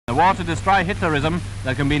war to destroy Hitlerism,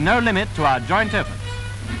 there can be no limit to our joint efforts.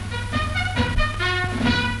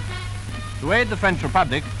 To aid the French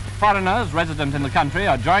Republic, foreigners resident in the country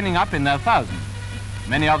are joining up in their thousands.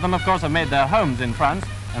 Many of them, of course, have made their homes in France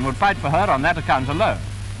and would fight for her on that account alone.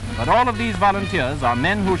 But all of these volunteers are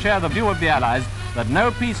men who share the view of the Allies that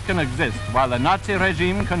no peace can exist while the Nazi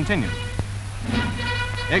regime continues.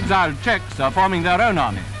 Exiled Czechs are forming their own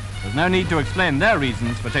army. There's no need to explain their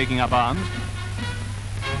reasons for taking up arms.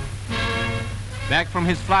 Back from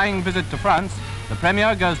his flying visit to France, the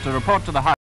Premier goes to report to the House